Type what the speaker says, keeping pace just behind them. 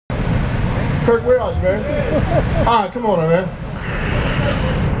Kirk, where are you, man? All right, come on, man.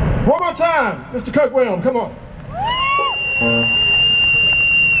 One more time, Mr. Kirk Whalum, come on.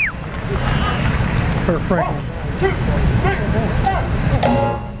 Kirk Franklin. 1, 2, 3,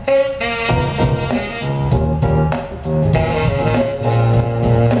 4.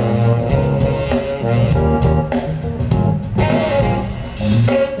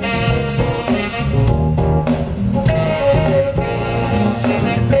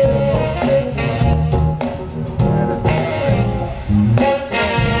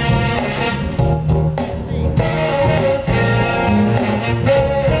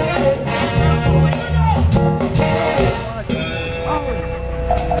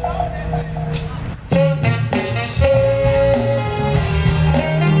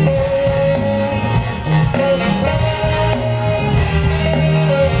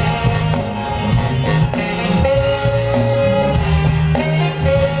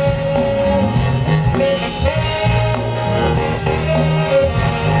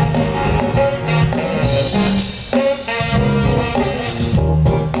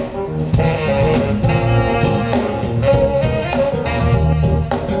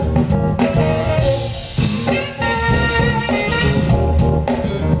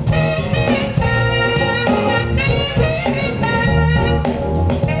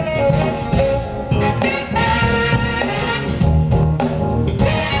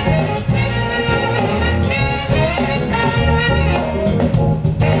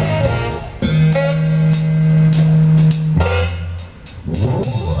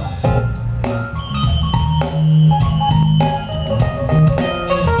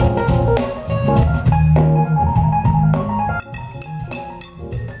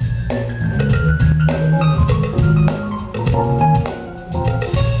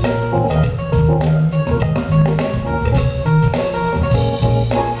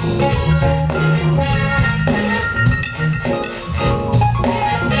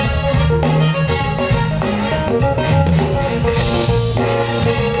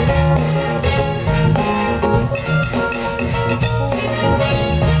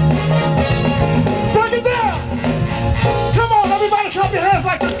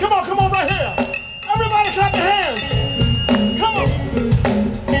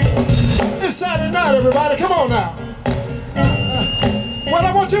 Everybody, come on now. What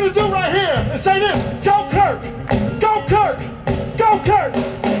I want you to do right here is say this: go Kirk, go Kirk, go Kirk,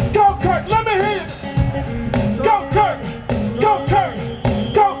 go Kirk. Let me hear you. Go Kirk, go Kirk,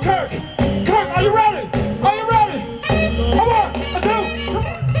 go Kirk. Kirk, are you ready? Are you ready? 1, 2.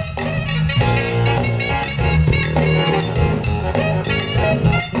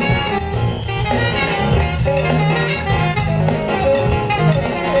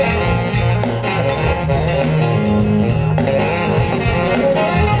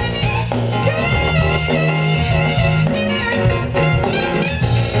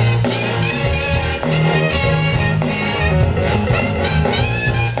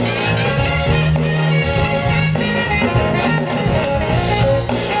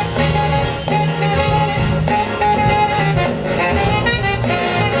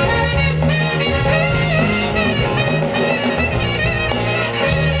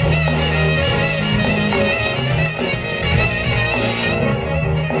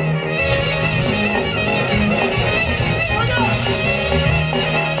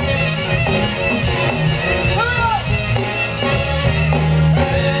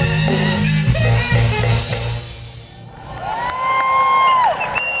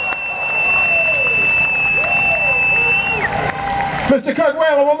 Mr. Kirk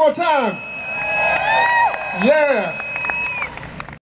Whalum, one more time. Yeah.